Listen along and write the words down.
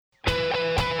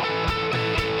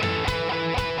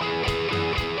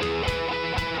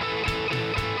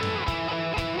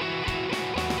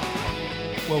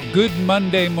Well, good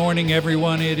Monday morning,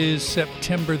 everyone. It is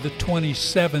September the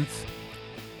 27th.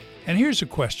 And here's a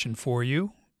question for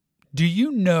you. Do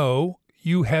you know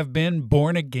you have been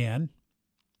born again?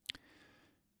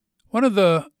 One of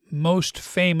the most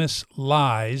famous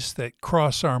lies that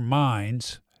cross our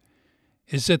minds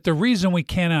is that the reason we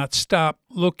cannot stop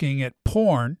looking at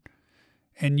porn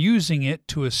and using it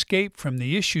to escape from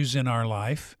the issues in our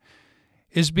life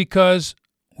is because,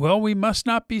 well, we must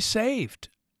not be saved.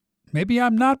 Maybe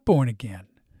I'm not born again.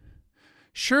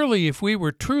 Surely if we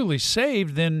were truly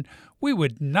saved, then we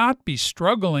would not be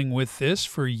struggling with this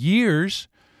for years,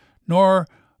 nor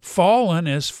fallen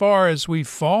as far as we've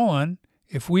fallen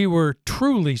if we were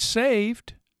truly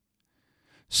saved.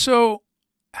 So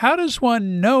how does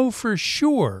one know for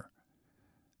sure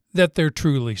that they're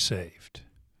truly saved?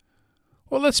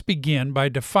 Well, let's begin by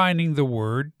defining the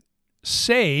word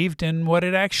saved and what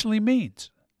it actually means.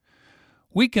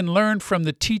 We can learn from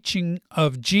the teaching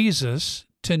of Jesus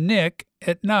to Nick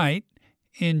at night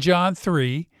in John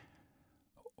 3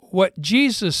 what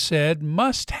Jesus said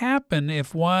must happen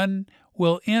if one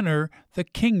will enter the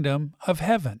kingdom of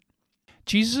heaven.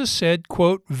 Jesus said,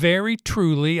 quote, "Very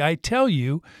truly, I tell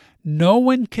you, no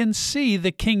one can see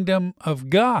the kingdom of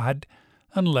God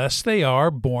unless they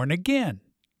are born again."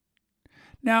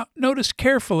 Now, notice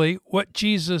carefully what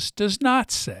Jesus does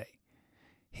not say.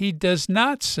 He does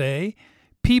not say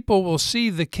people will see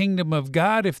the kingdom of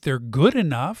God if they're good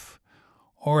enough,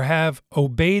 or have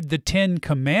obeyed the 10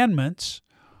 Commandments,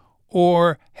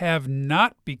 or have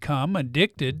not become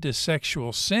addicted to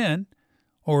sexual sin,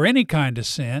 or any kind of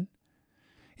sin.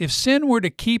 If sin were to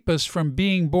keep us from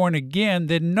being born again,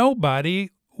 then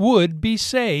nobody would be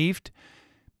saved,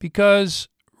 because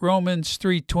Romans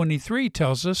 3:23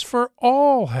 tells us, "For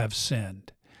all have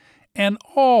sinned, and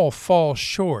all fall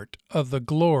short of the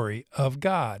glory of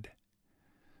God."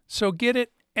 So get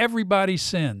it, everybody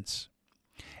sins.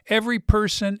 Every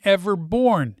person ever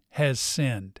born has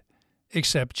sinned,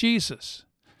 except Jesus.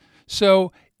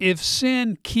 So if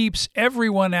sin keeps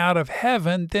everyone out of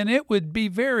heaven, then it would be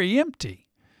very empty.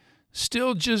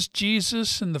 Still just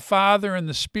Jesus and the Father and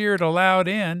the Spirit allowed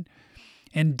in,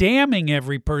 and damning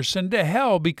every person to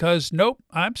hell because, nope,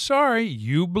 I'm sorry,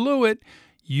 you blew it.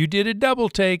 You did a double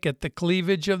take at the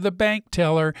cleavage of the bank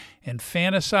teller and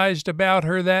fantasized about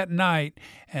her that night,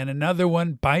 and another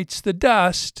one bites the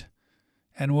dust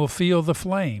and will feel the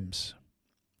flames.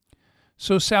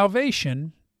 So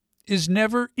salvation is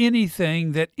never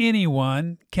anything that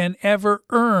anyone can ever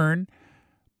earn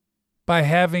by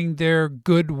having their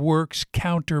good works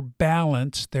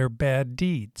counterbalance their bad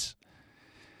deeds.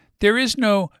 There is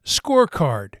no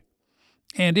scorecard,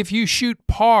 and if you shoot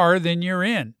par, then you're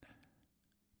in.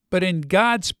 But in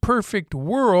God's perfect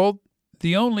world,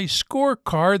 the only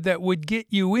scorecard that would get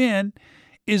you in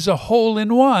is a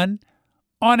hole-in-one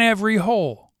on every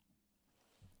hole.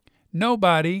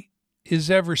 Nobody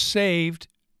is ever saved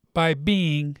by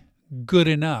being good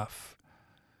enough,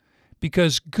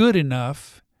 because good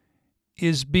enough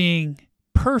is being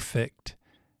perfect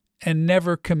and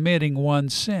never committing one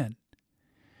sin.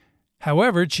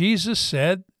 However, Jesus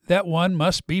said that one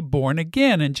must be born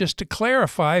again. And just to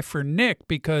clarify for Nick,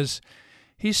 because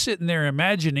he's sitting there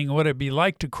imagining what it'd be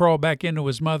like to crawl back into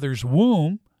his mother's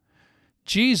womb,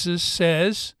 Jesus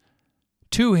says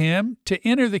to him, to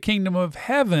enter the kingdom of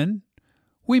heaven,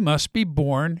 we must be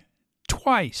born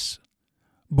twice.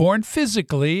 Born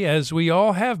physically, as we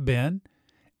all have been,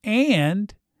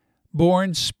 and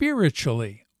born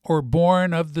spiritually, or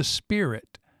born of the Spirit.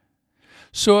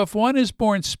 So if one is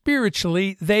born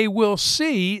spiritually, they will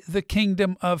see the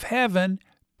kingdom of heaven,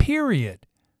 period.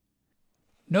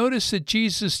 Notice that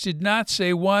Jesus did not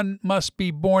say one must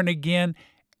be born again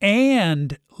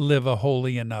and live a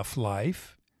holy enough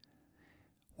life.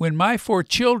 When my 4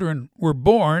 children were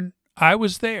born, I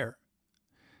was there.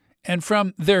 And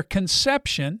from their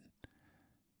conception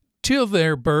till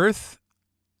their birth,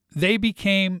 they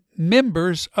became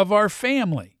members of our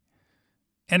family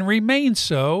and remain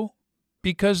so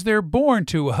because they're born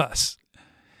to us.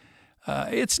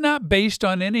 It's not based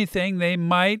on anything they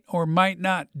might or might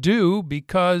not do,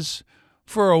 because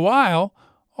for a while,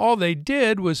 all they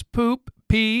did was poop,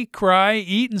 pee, cry,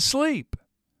 eat, and sleep.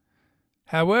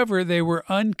 However, they were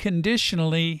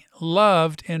unconditionally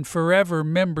loved and forever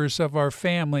members of our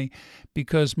family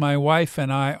because my wife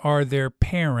and I are their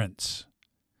parents.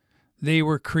 They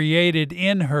were created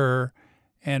in her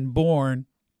and born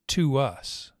to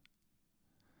us.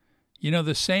 You know,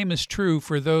 the same is true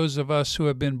for those of us who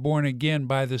have been born again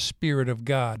by the Spirit of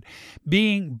God.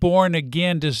 Being born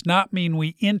again does not mean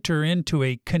we enter into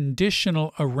a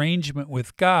conditional arrangement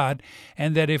with God,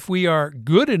 and that if we are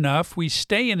good enough, we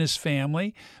stay in His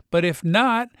family, but if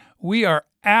not, we are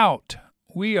out.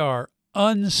 We are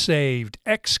unsaved,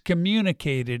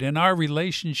 excommunicated, and our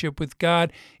relationship with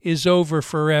God is over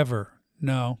forever.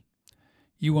 No,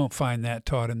 you won't find that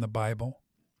taught in the Bible.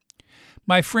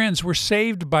 My friends, we're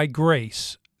saved by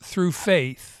grace through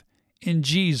faith in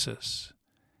Jesus,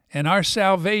 and our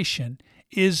salvation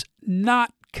is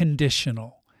not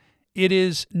conditional. It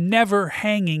is never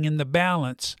hanging in the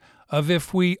balance of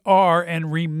if we are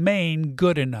and remain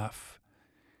good enough.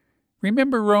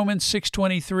 Remember Romans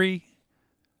 6:23?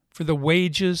 For the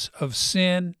wages of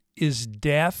sin is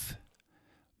death,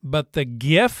 but the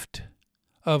gift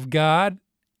of God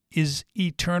is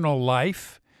eternal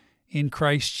life in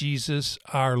Christ Jesus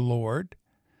our Lord.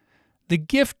 The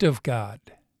gift of God.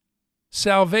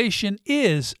 Salvation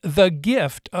is the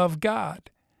gift of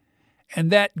God. And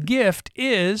that gift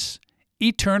is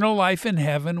eternal life in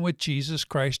heaven with Jesus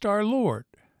Christ our Lord.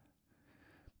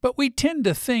 But we tend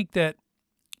to think that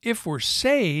if we're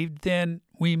saved, then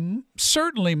we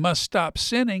certainly must stop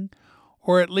sinning,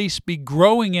 or at least be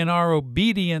growing in our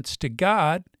obedience to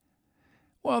God.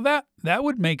 Well, that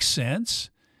would make sense,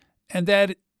 and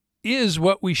that is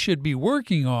what we should be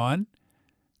working on,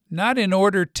 not in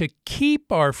order to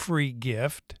keep our free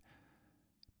gift,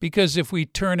 because if we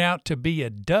turn out to be a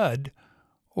dud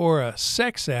or a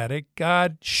sex addict,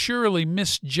 God surely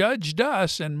misjudged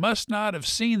us and must not have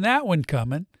seen that one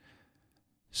coming.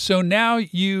 So now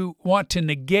you want to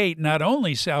negate not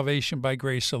only salvation by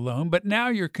grace alone, but now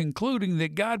you're concluding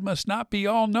that God must not be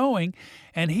all-knowing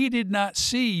and He did not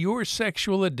see your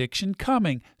sexual addiction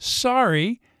coming.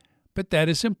 Sorry, but that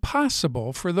is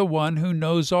impossible for the one who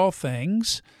knows all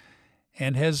things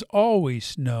and has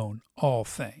always known all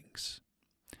things.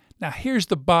 Now, here's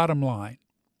the bottom line.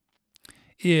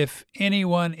 If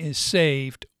anyone is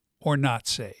saved or not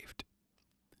saved,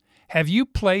 have you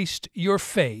placed your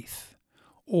faith,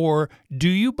 or do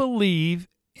you believe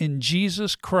in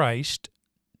Jesus Christ,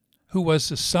 who was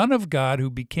the Son of God, who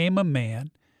became a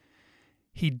man?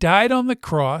 He died on the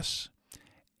cross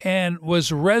and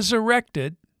was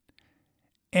resurrected,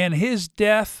 and His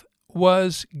death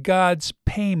was God's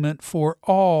payment for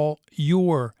all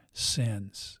your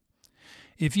sins.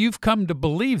 If you've come to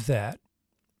believe that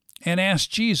and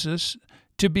asked Jesus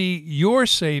to be your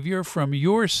Savior from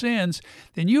your sins,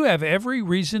 then you have every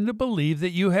reason to believe that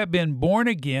you have been born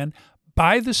again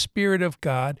by the Spirit of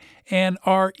God and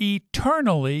are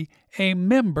eternally a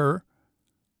member,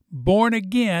 born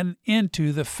again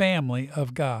into the family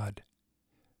of God.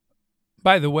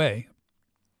 By the way,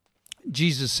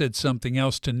 Jesus said something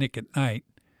else to Nick at Night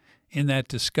in that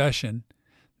discussion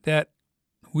that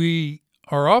we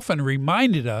are often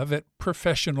reminded of at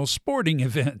professional sporting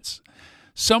events.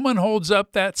 Someone holds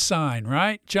up that sign,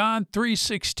 right? John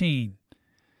 3:16.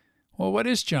 Well, what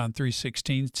does John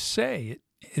 3:16 say?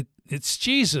 It's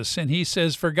Jesus, and He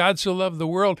says, "For God so loved the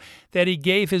world that He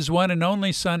gave His one and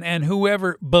only Son, and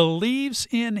whoever believes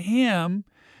in Him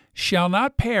shall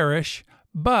not perish,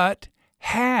 but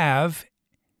have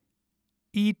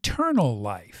eternal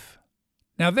life."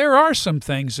 Now, there are some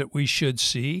things that we should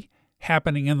see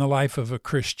happening in the life of a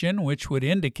Christian which would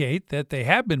indicate that they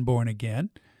have been born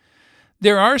again.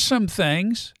 There are some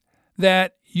things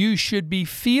that you should be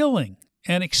feeling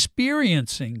and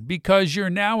experiencing because you're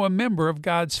now a member of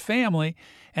God's family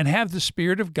and have the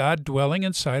Spirit of God dwelling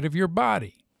inside of your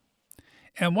body.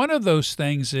 And one of those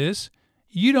things is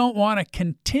you don't want to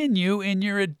continue in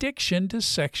your addiction to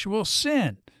sexual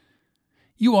sin.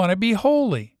 You want to be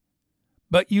holy,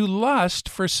 but you lust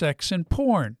for sex and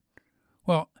porn.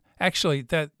 Well, actually,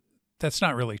 that's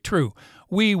not really true.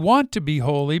 We want to be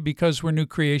holy because we're new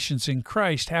creations in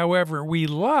Christ. However, we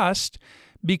lust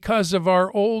because of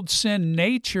our old sin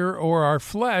nature or our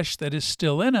flesh that is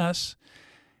still in us,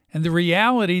 and the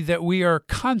reality that we are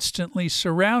constantly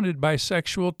surrounded by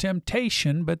sexual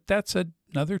temptation, but that's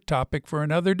another topic for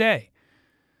another day.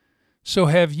 So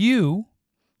have you,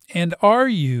 and are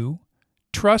you,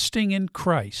 trusting in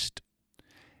Christ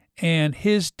and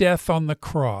His death on the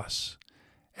cross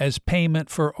as payment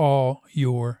for all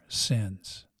your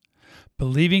sins,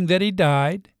 believing that He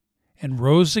died and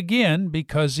rose again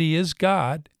because He is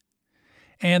God,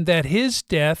 and that His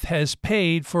death has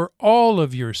paid for all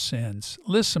of your sins?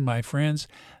 Listen, my friends,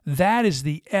 that is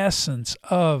the essence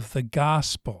of the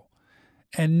gospel.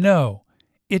 And no,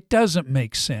 it doesn't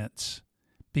make sense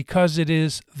because it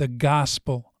is the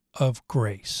gospel of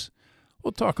grace.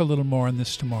 We'll talk a little more on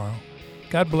this tomorrow.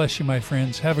 God bless you, my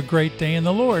friends. Have a great day in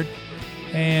the Lord.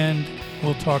 and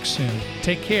we'll talk soon.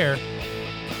 Take care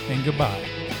and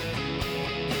goodbye.